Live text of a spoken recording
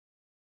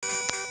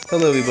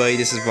Hello everybody,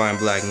 this is Bryan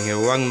Blackner here.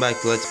 Welcome back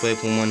to Let's Play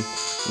Pokemon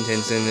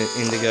Intense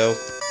Indigo.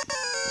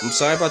 I'm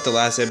sorry about the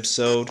last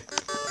episode.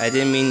 I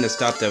didn't mean to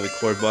stop that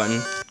record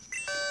button.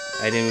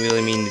 I didn't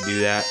really mean to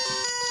do that.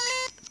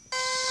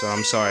 So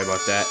I'm sorry about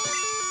that.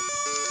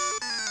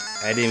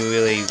 I didn't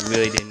really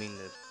didn't mean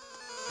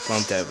to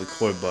bump that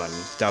record button.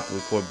 Stop the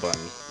record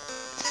button.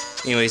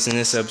 Anyways, in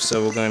this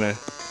episode we're gonna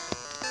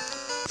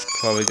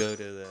probably go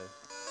to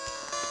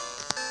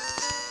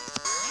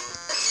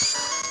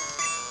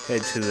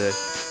head to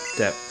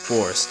that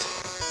forest.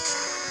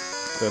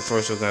 But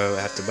first we're gonna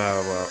have to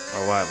battle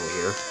our rival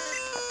here.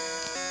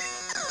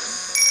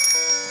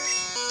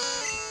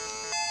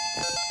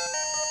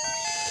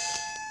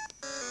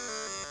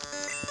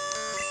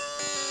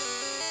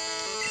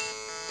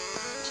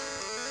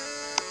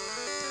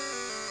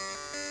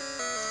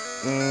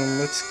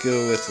 Let's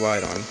go with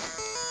Lydon.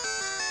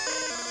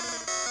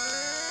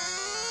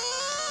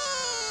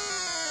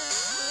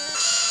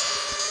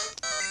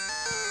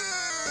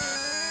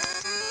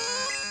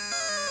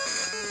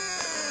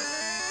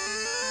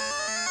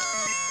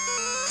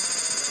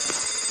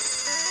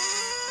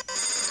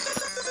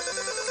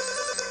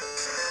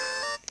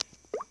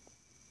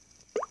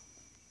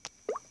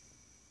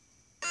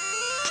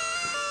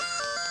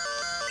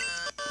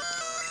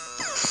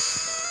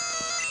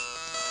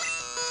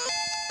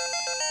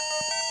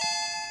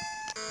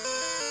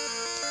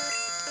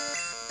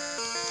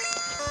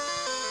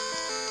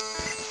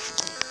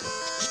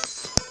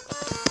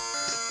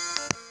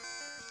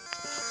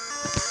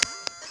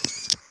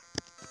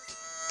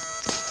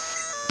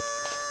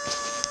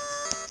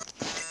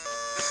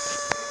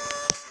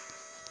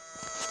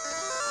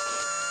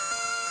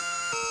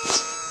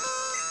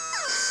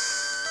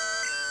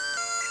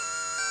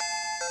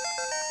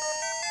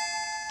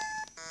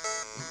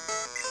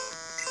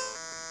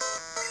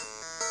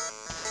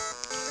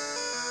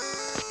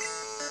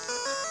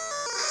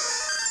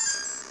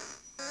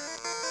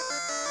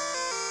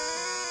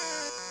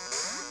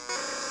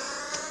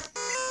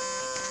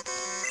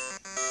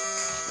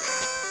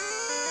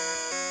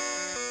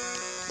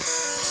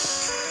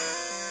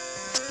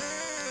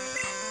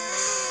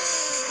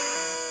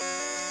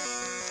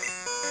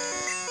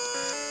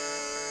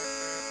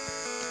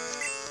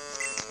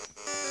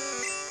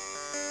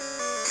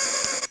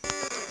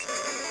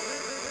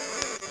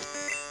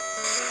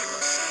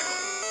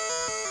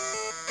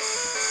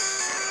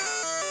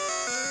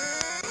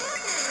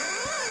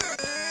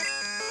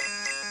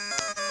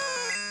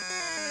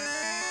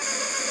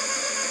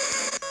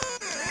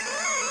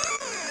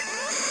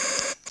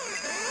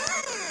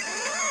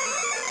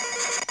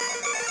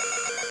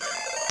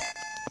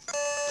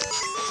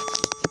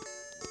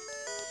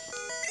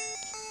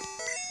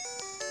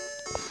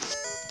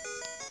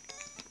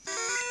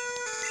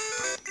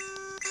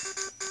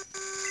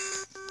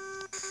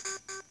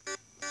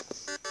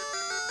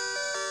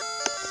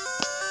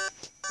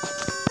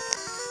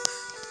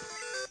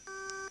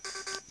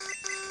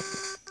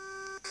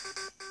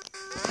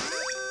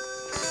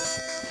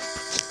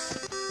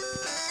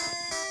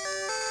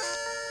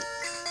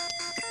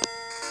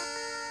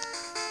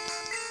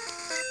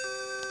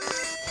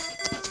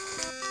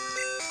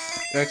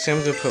 Actually,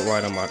 I'm gonna put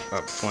Lydon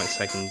up front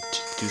so I can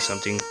do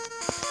something.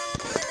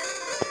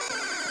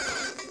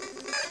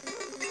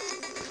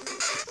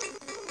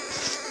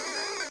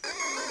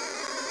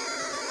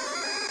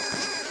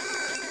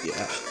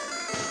 Yeah.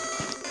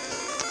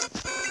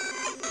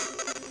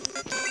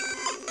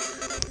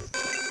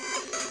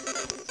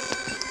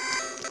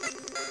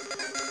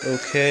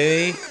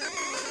 Okay.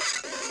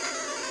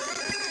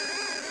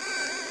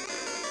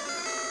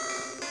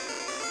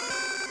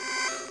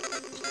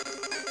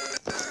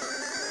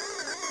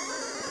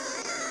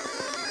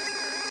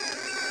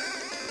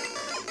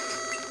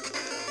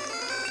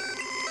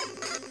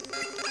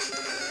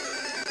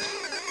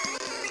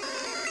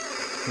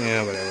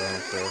 Yeah, whatever, I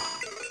don't care.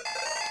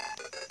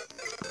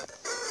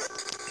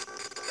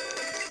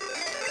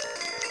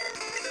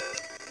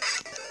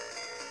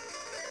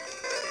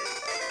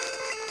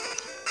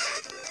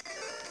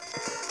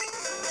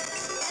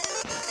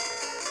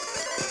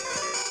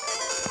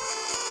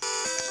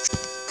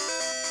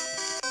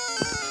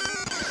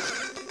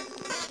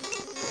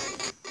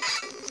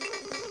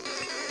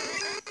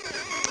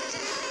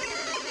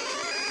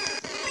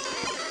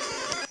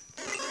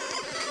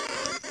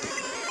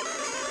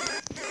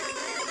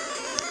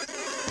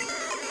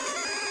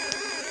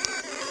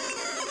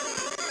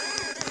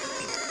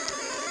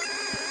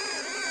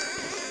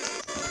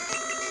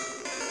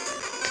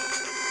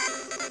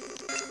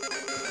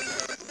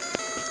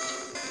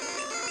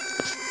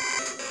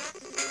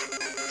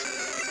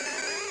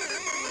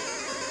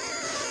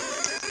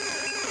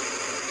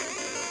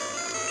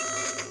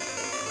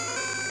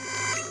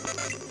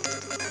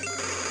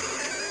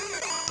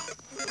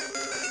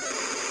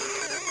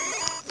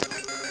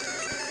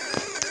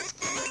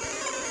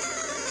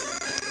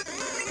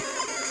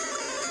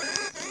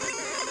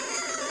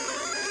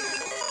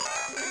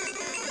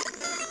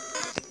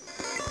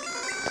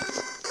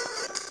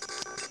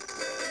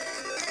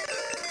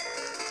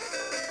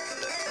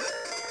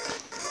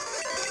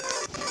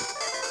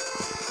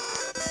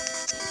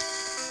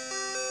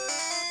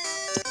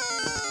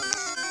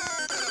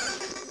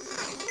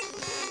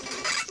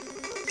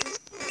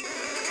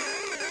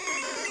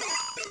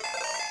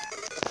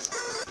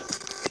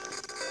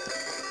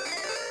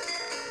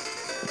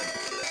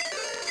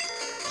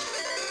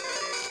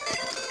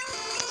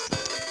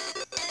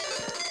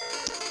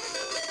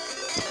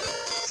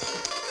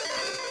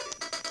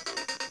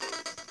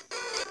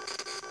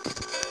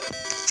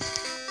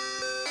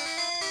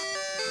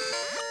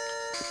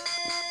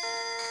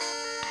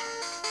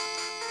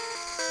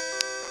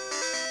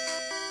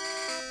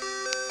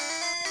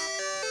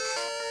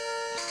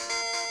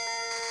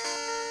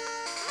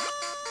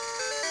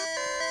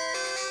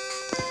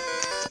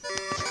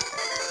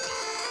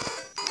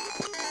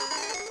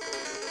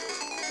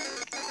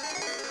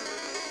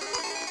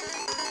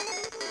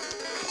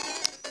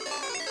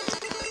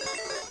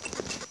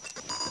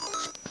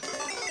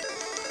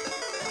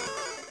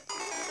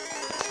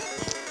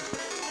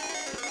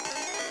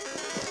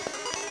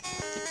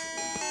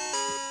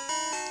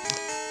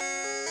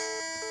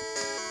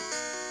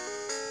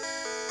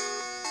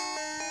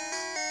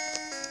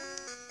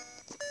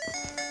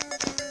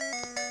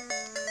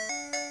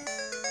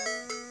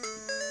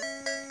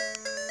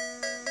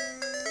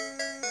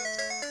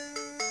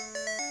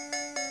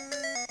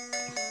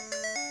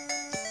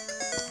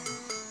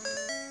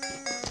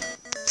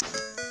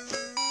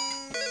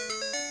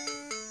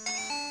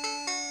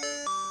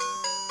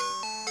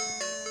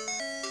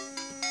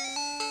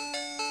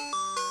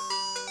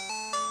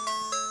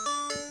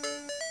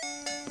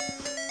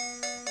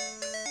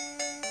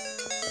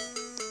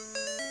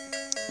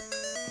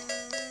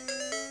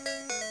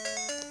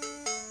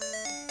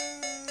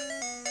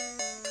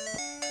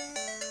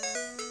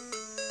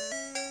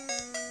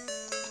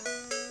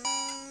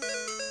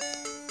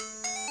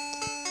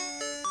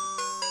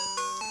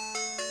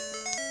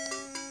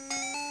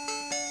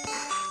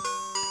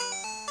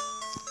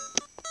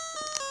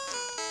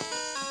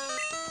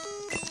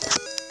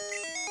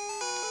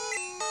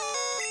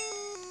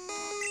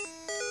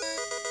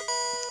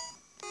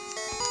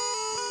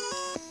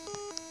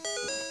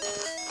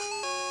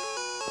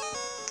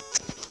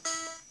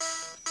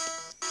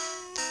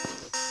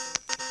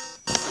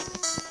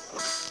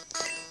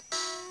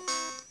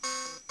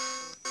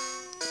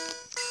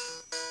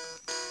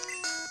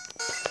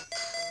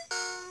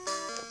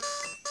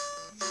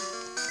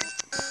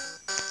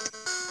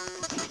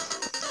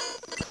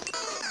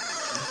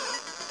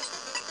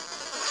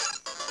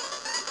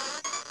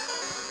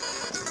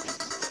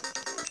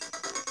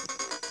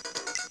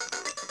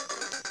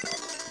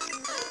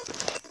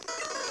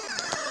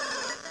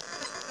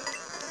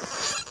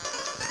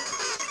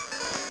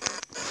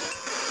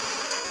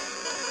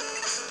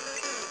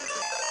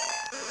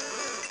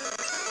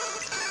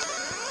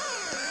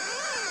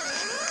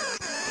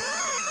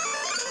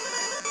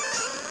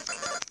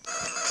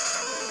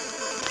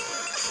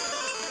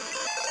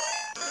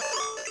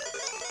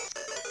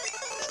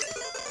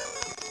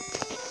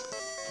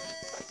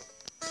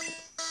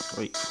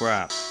 Holy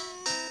crap.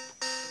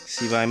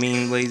 See what I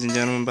mean, ladies and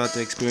gentlemen, about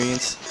the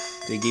experience?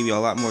 They gave you a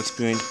lot more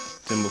experience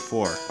than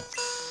before.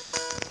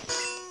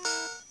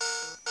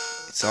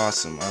 It's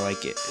awesome. I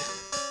like it.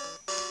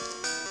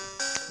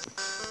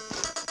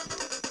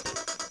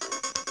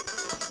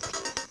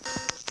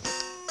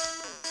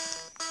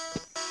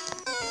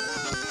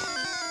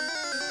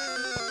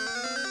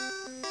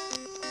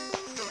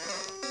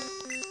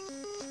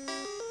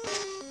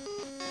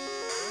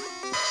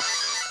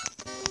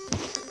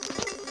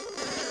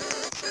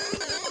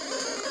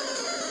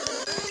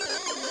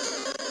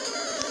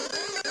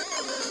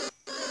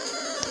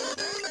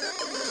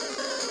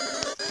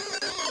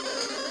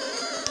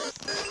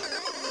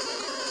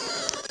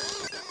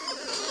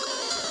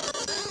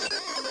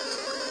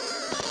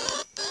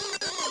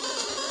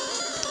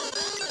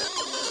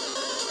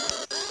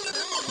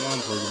 Come on,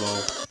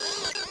 Pokeball.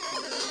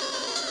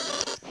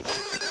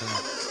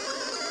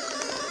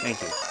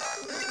 Thank you.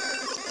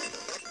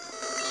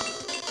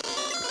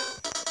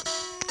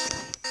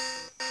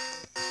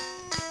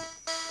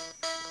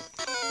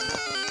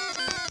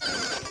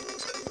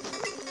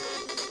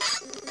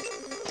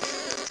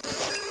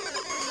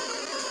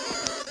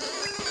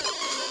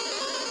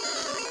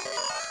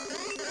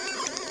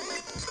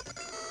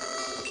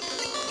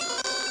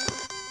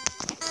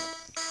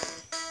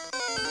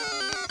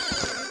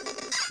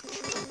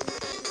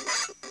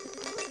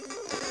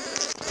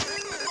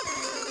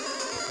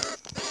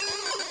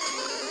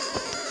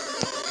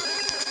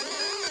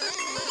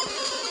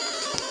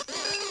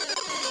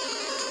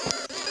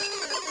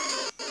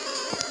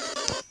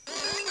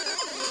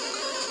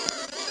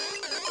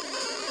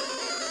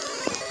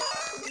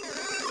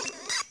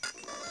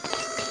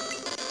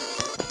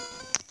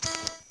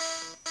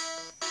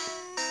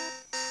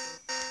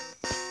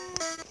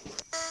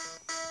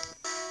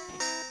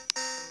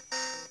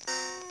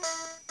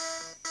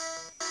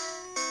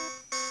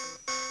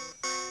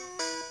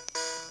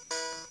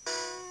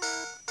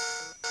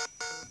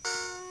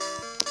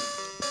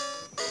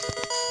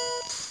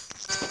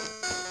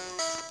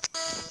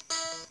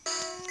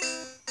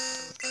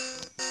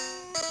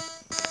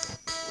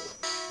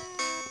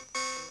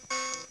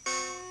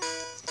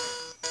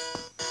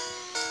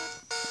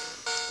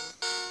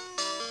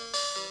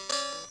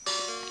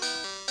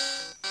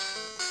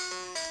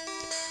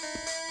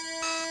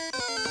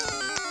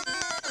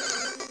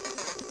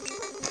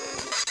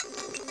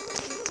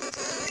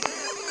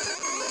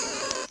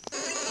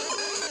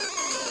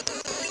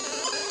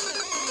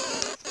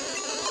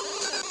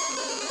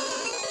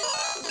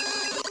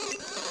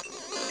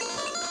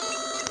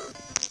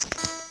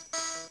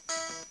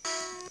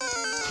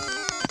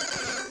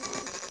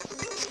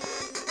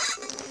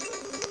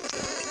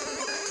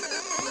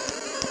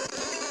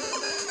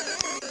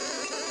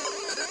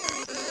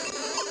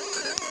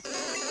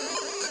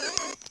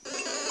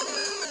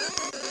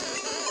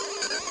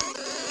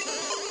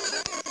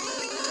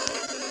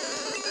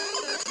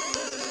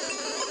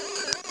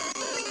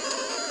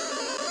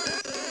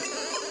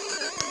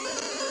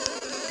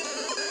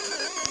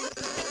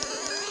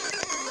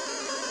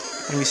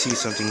 Let me see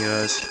something,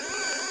 guys.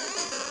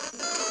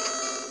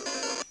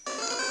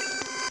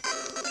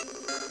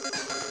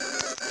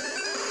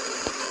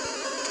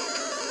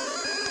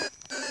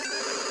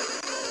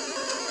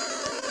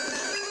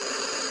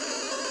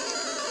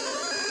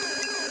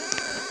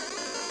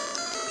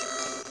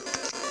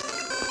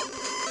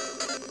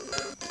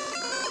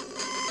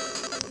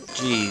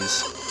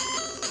 Jeez.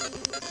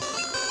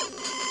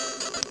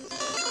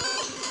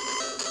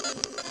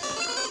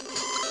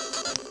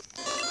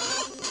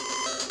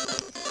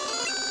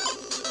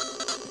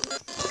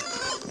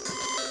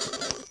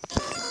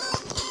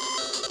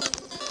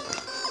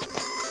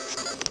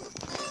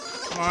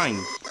 Fine.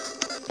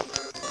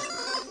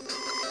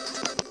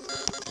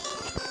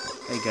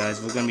 Hey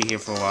guys, we're gonna be here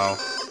for a while.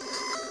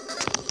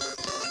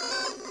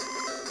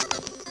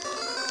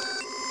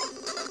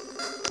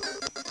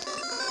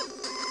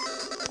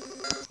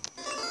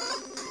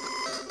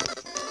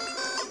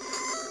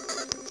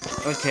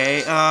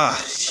 Okay,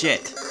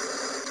 shit.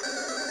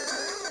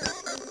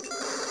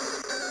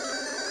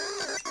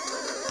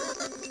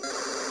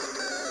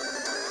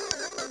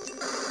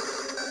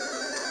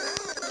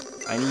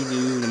 I need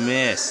you to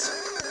miss.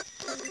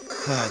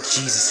 Oh,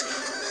 Jesus.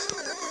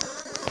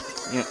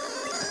 Yeah.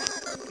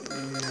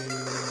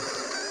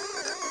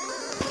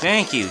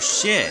 Thank you,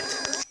 shit.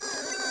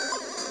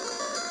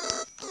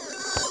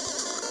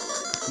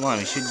 Come on,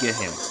 we should get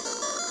him.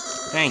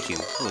 Thank you.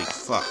 Holy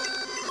fuck.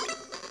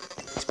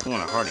 He's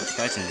pulling a hard to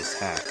catch in this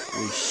hack.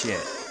 Holy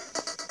shit.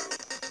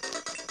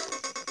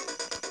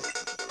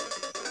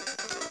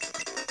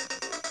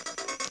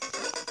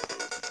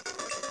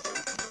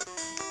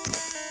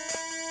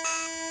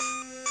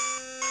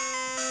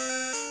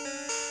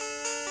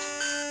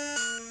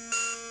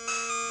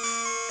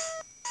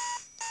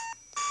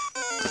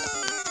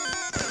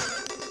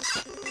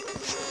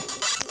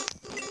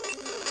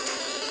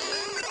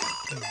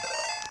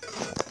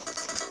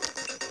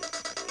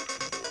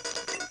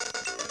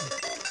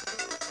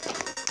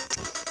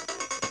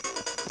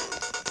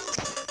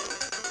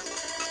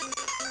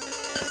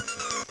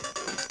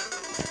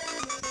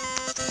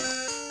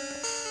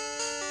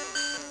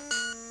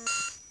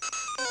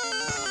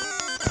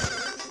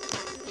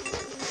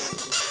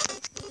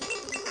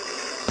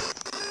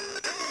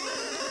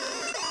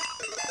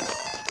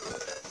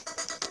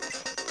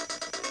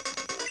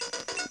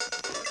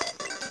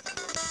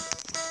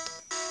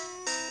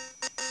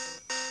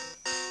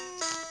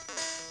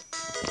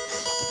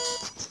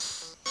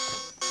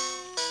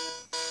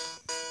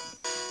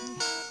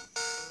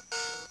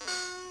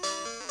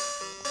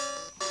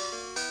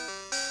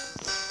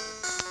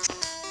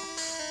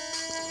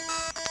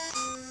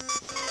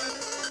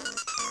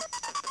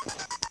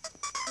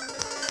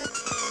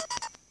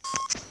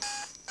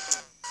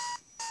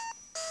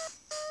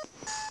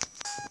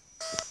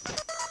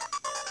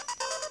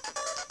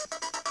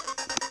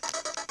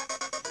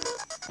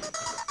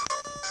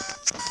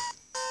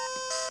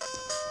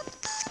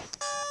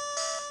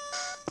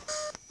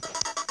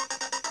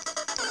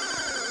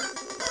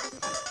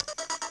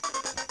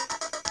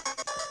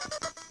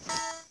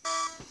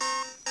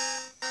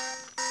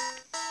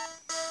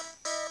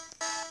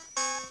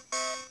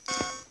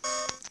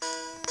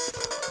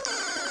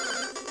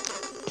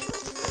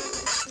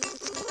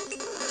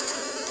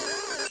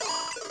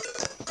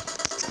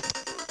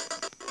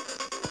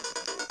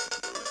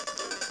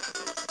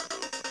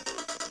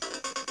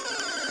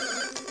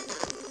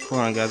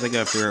 Hold on, guys. I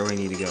gotta figure out where I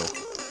need to go.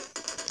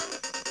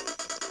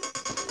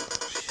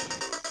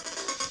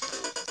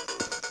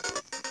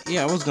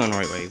 Yeah, I was going the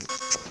right way.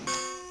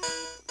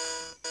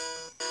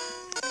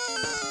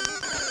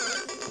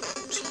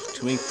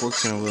 Too many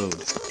forks in a road.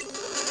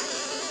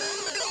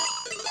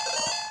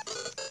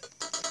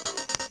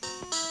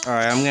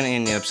 Alright, I'm gonna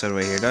end the episode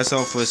right here. That's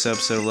all for this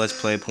episode of Let's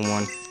Play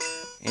Pokemon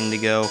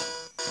Indigo.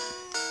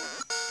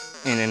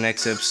 In the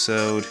next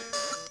episode,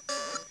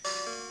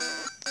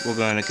 we're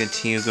going to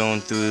continue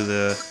going through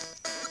the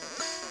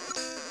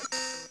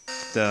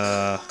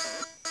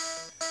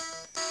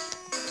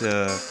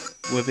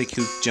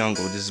Rippiku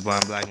jungle. This is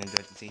Bryan Blackner.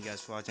 Thank you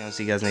guys for watching. I'll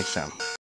see you guys next time.